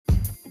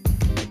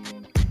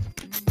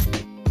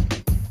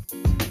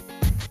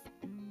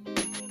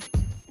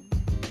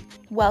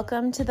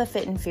Welcome to the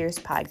Fit and Fierce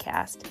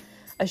podcast,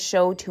 a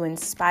show to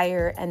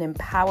inspire and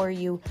empower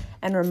you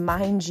and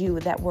remind you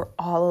that we're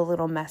all a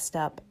little messed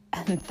up,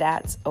 and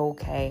that's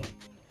okay.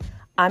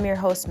 I'm your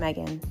host,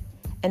 Megan,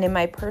 and in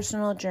my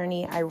personal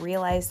journey, I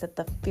realized that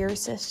the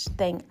fiercest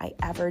thing I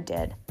ever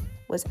did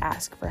was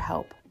ask for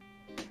help.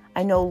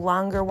 I no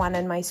longer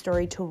wanted my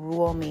story to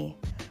rule me.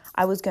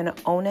 I was going to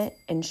own it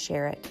and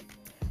share it.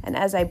 And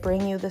as I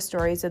bring you the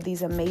stories of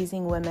these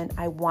amazing women,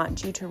 I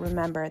want you to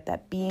remember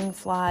that being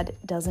flawed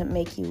doesn't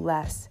make you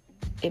less.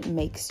 It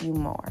makes you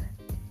more.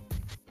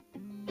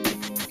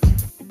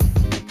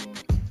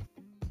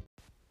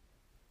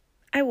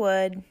 I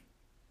would.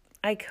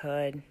 I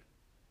could.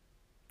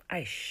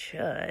 I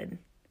should.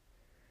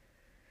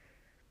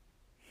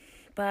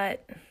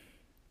 But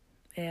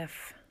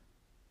if,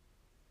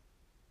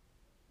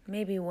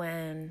 maybe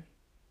when,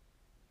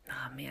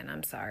 oh man,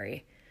 I'm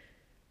sorry.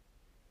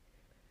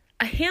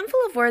 A handful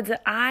of words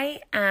that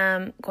I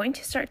am going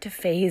to start to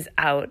phase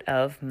out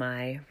of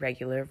my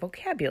regular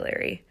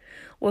vocabulary.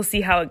 We'll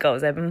see how it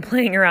goes. I've been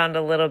playing around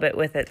a little bit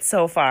with it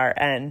so far,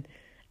 and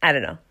I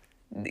don't know,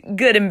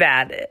 good and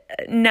bad.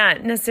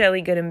 Not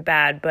necessarily good and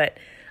bad, but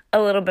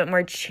a little bit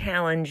more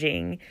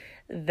challenging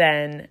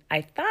than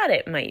I thought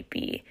it might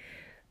be.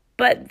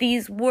 But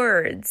these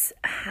words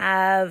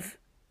have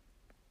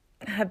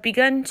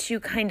begun to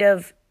kind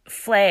of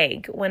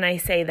flag when I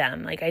say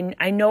them. Like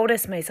I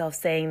notice myself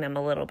saying them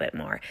a little bit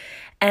more.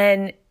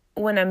 And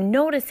when I'm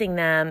noticing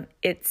them,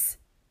 it's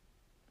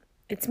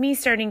me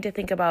starting to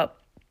think about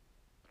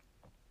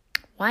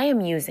why I'm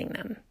using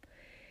them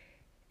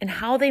and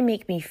how they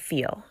make me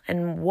feel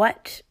and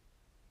what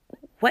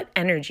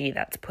energy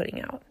that's putting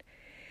out.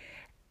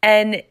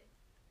 And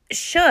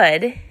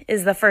should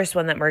is the first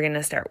one that we're going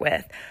to start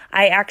with.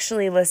 I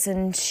actually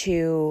listened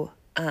to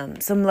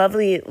some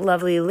lovely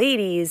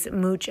ladies,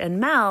 Mooch and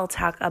Mel,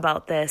 talk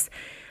about this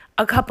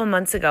a couple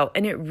months ago,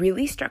 and it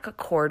really struck a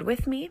chord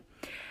with me.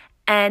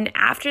 And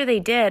after they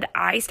did,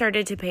 I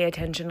started to pay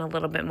attention a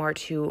little bit more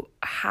to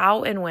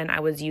how and when I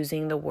was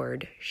using the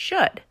word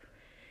should.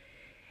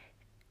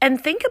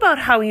 And think about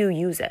how you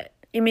use it.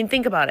 I mean,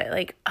 think about it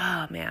like,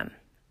 oh man,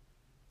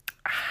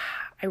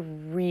 I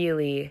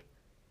really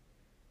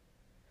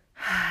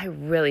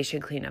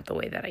should clean up the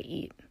way that I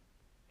eat.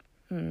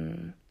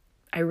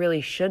 I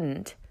really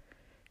shouldn't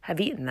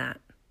have eaten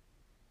that.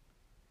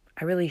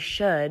 I really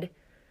should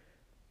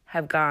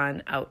have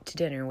gone out to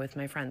dinner with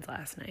my friends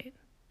last night.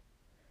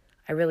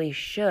 I really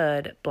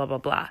should blah, blah,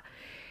 blah.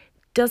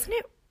 Doesn't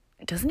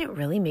it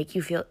really make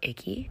you feel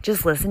icky?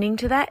 Just listening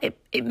to that,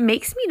 it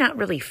makes me not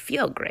really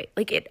feel great.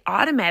 Like it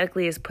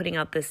automatically is putting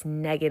out this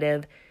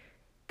negative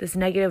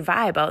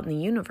vibe out in the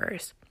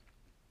universe.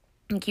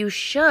 Like you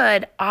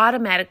should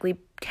automatically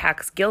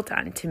tax guilt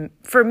on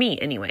for me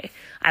anyway.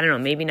 I don't know,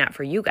 maybe not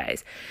for you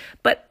guys,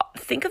 but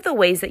think of the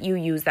ways that you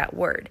use that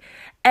word.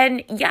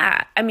 And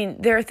yeah, I mean,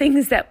 there are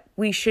things that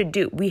we should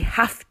do. We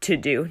have to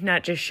do,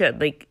 not just should.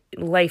 Like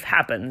life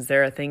happens.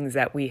 There are things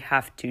that we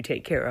have to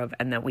take care of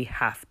and that we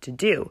have to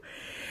do.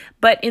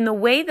 But in the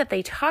way that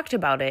they talked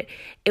about it,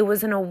 it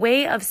was in a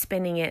way of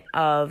spinning it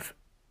of,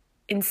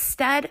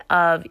 instead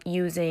of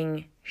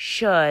using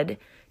should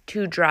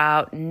to draw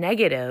out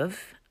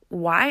negative,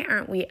 why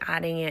aren't we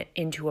adding it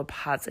into a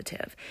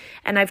positive?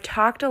 And I've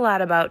talked a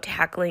lot about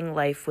tackling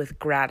life with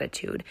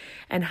gratitude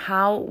and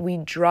how we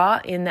draw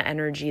in the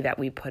energy that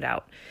we put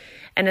out,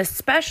 and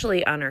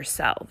especially on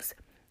ourselves.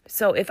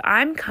 So if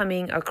I'm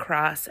coming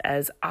across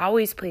as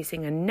always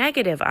placing a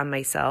negative on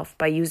myself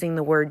by using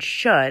the word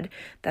should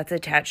that's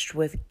attached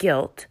with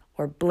guilt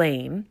or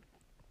blame,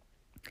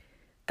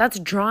 that's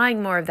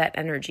drawing more of that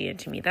energy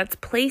into me. That's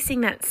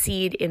placing that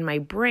seed in my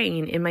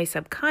brain, in my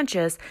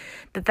subconscious,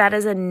 that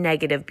is a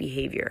negative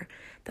behavior.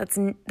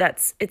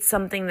 It's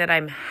something that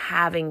I'm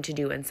having to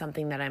do and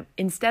something that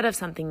instead of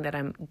something that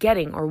I'm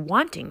getting or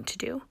wanting to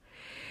do.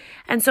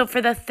 And so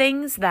for the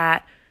things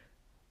that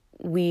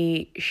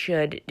we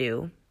should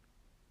do,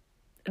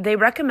 they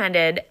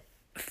recommended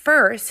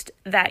first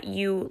that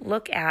you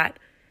look at,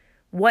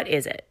 what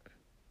is it?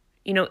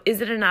 You know,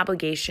 is it an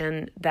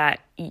obligation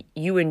that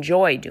you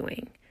enjoy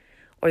doing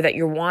or that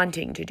you're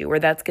wanting to do or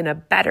that's going to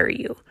better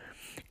you?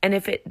 And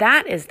if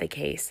that is the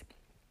case,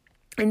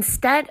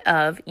 instead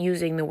of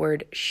using the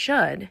word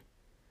should,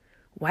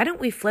 why don't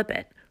we flip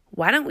it?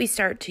 Why don't we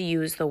start to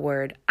use the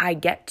word I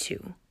get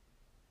to?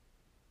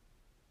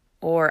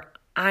 Or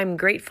I'm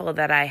grateful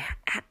that I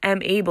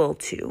am able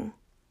to,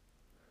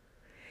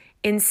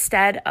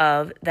 instead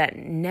of that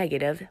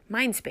negative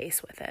mind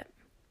space with it.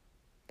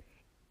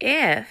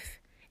 If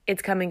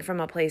it's coming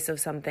from a place of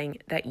something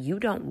that you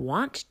don't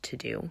want to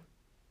do,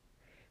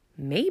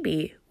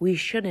 maybe we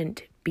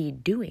shouldn't be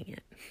doing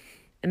it.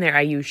 And there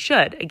I use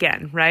should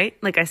again, right?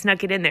 Like I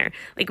snuck it in there.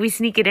 Like we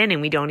sneak it in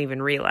and we don't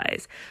even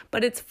realize.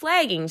 But it's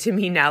flagging to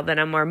me now that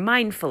I'm more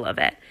mindful of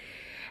it.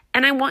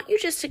 And I want you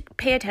just to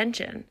pay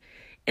attention.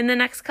 In the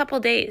next couple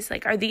days,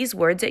 like, are these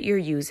words that you're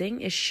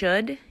using, is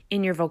should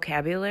in your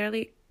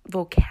vocabulary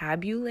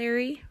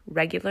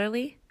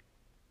regularly?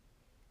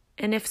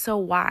 And if so,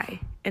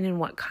 why? And in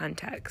what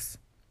context?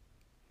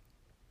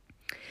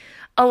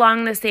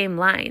 along the same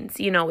lines.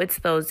 It's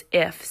those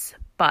ifs,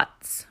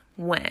 buts,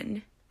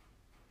 when.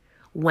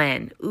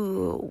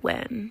 Ooh,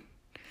 when.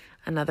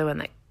 Another one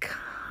that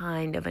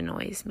kind of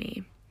annoys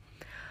me.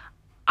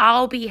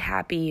 I'll be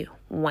happy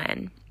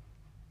when.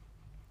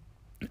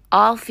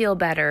 I'll feel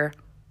better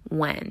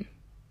when.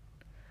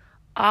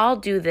 I'll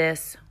do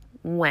this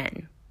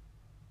when.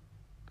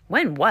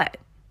 When what?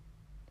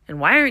 And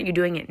why aren't you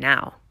doing it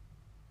now?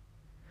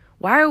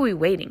 Why are we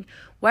waiting?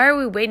 Why are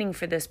we waiting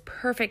for this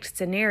perfect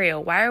scenario?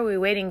 Why are we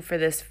waiting for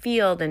this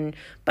field and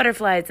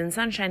butterflies and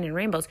sunshine and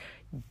rainbows?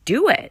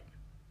 Do it.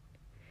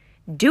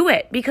 Do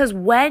it, because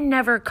when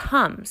never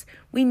comes.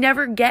 We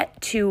never get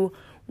to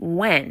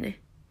when.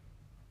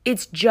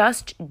 It's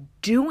just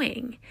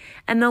doing.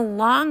 And the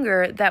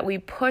longer that we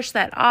push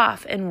that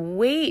off and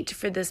wait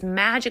for this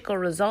magical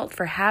result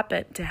to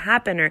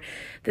happen, or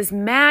this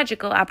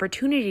magical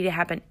opportunity to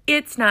happen,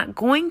 it's not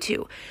going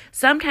to.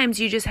 Sometimes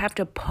you just have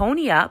to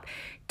pony up,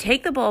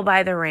 take the bull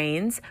by the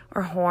reins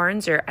or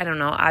horns, or I don't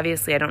know,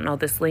 obviously I don't know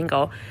this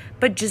lingo,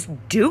 but just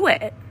do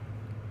it.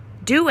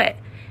 Do it.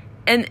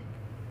 And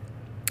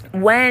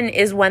when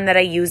is one that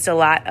I used a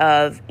lot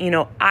of,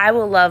 I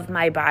will love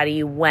my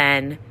body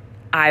when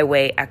I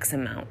weigh X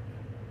amount.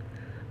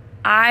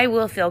 I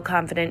will feel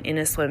confident in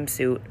a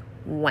swimsuit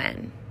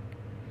when.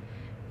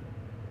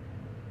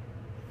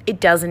 It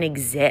doesn't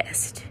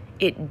exist.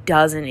 It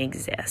doesn't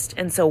exist.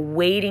 And so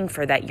waiting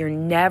for that, you're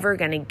never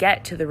going to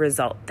get to the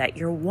result that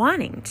you're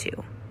wanting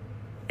to.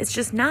 It's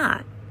just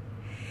not.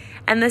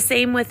 And the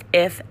same with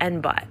if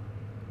and but.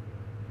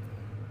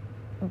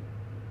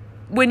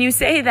 When you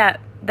say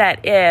that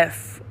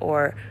if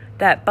or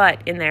that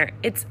but in there,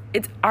 it's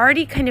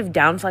already kind of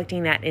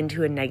downflecting that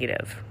into a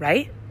negative,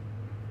 right?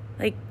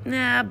 Like,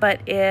 nah,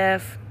 but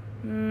if,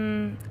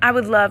 I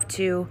would love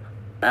to,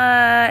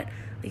 but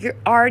you're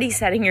already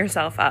setting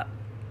yourself up.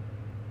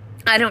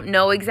 I don't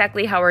know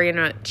exactly how we're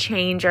going to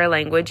change our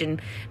language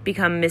and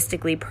become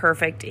mystically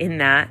perfect in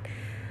that,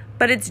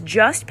 but it's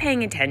just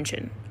paying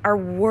attention. Our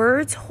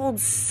words hold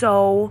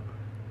so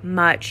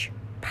much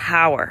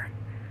power.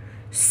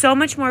 So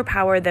much more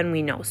power than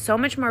we know. So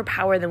much more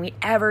power than we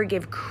ever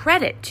give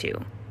credit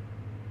to.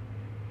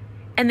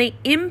 And they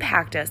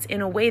impact us in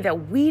a way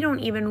that we don't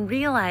even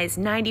realize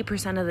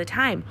 90% of the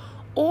time,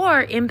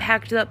 or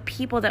impact the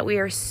people that we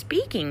are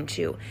speaking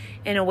to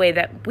in a way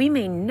that we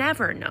may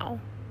never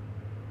know.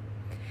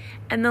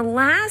 And the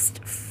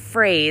last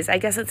phrase, I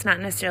guess it's not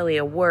necessarily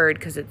a word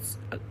because it's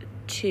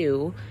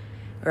two,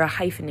 or a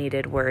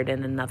hyphenated word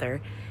in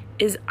another,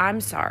 is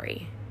I'm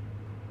sorry.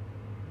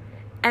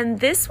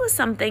 And this was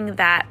something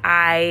that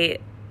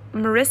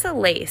Marissa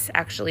Lace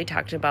actually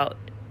talked about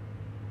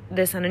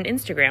this on an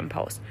Instagram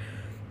post.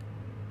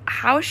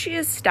 How she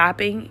is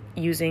stopping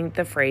using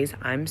the phrase,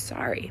 I'm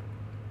sorry.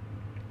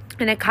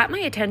 And it caught my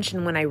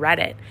attention when I read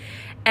it.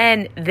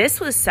 And this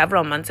was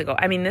several months ago.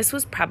 I mean, this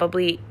was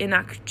probably in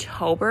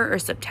October or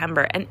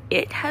September. And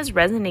it has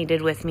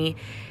resonated with me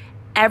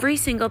every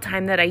single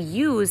time that I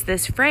use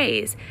this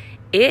phrase.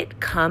 It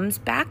comes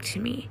back to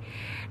me.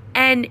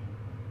 And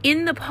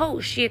in the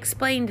post, she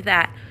explained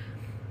that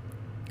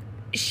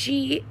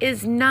she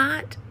is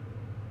not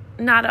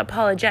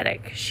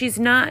apologetic. She's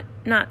not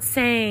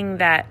saying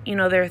that,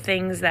 there are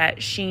things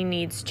that she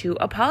needs to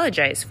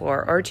apologize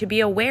for or to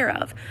be aware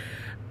of.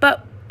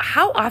 But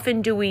how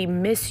often do we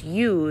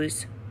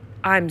misuse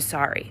I'm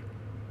sorry?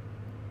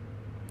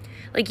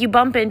 Like you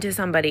bump into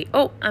somebody,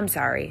 oh, I'm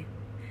sorry.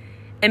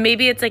 And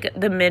maybe it's like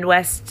the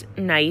Midwest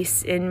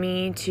nice in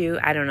me too.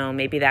 I don't know,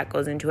 maybe that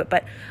goes into it.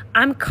 But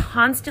I'm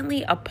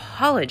constantly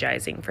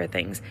apologizing for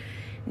things,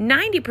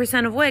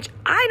 90% of which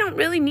I don't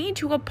really need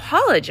to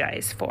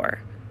apologize for.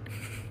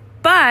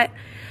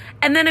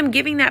 And then I'm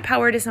giving that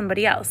power to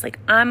somebody else. Like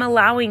I'm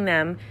allowing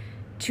them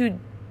to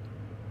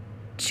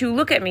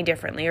look at me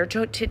differently or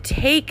to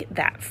take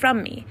that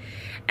from me.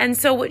 And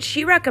so what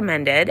she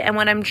recommended, and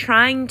what I'm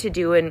trying to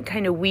do and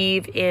kind of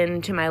weave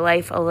into my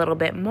life a little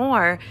bit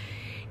more,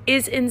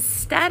 is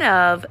instead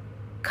of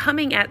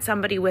coming at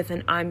somebody with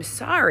an I'm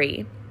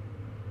sorry,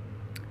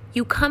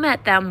 you come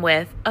at them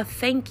with a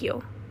thank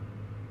you.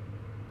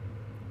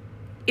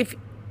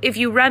 If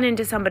you run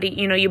into somebody,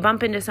 you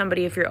bump into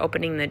somebody if you're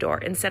opening the door,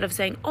 instead of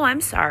saying, oh,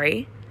 I'm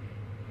sorry,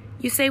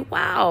 you say,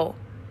 wow,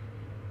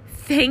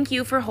 thank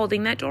you for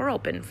holding that door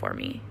open for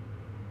me.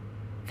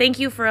 Thank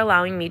you for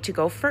allowing me to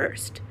go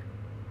first.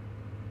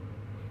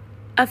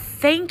 A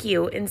thank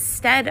you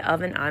instead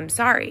of an I'm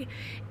sorry.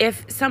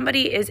 If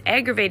somebody is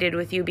aggravated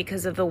with you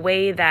because of the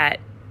way that,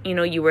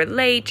 you were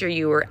late or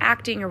you were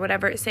acting or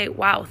whatever, say,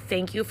 wow,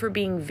 thank you for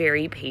being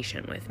very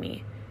patient with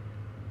me.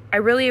 I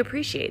really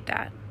appreciate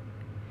that.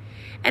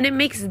 And it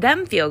makes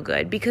them feel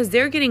good because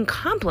they're getting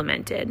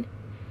complimented.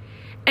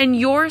 And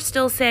you're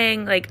still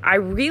saying, like, I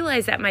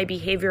realize that my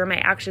behavior or my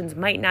actions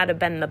might not have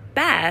been the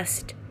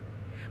best,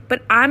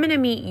 but I'm going to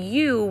meet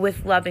you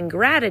with love and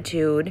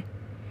gratitude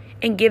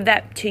and give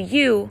that to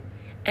you.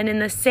 And in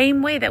the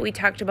same way that we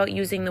talked about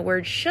using the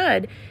word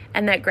should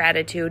and that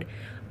gratitude,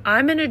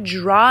 I'm going to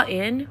draw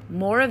in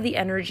more of the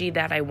energy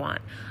that I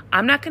want.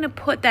 I'm not going to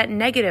put that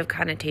negative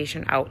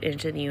connotation out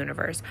into the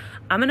universe.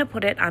 I'm going to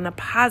put it on a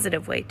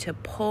positive way to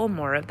pull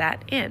more of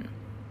that in.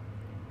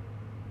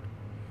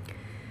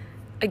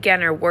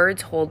 Again, our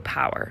words hold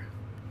power.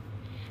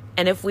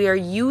 And if we are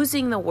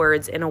using the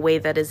words in a way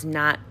that is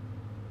not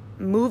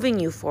moving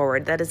you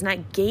forward, that is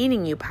not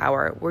gaining you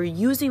power, we're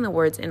using the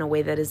words in a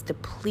way that is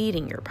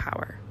depleting your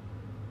power.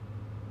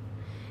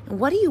 And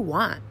what do you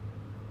want?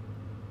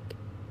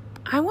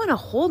 I want to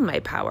hold my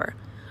power.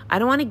 I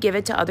don't want to give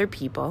it to other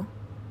people.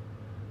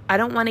 I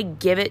don't want to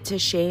give it to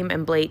shame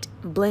and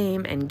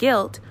blame and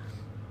guilt.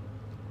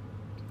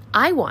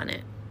 I want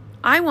it.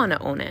 I want to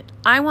own it.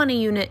 I want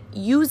to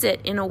use it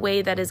in a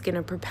way that is going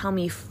to propel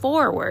me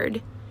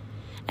forward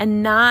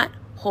and not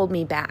hold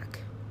me back.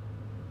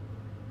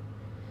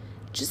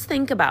 Just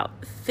think about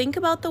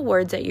the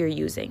words that you're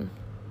using.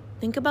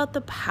 Think about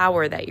the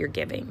power that you're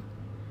giving.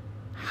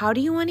 How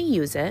do you want to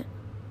use it?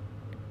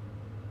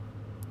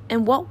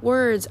 And what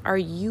words are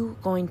you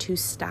going to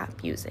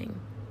stop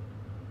using?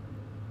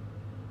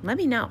 Let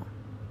me know.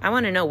 I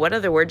want to know, what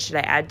other words should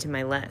I add to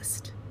my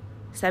list?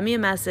 Send me a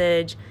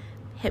message,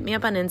 hit me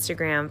up on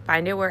Instagram,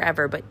 find it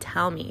wherever, but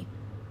tell me,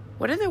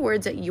 what are the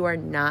words that you are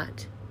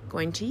not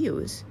going to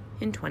use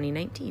in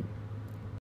 2019?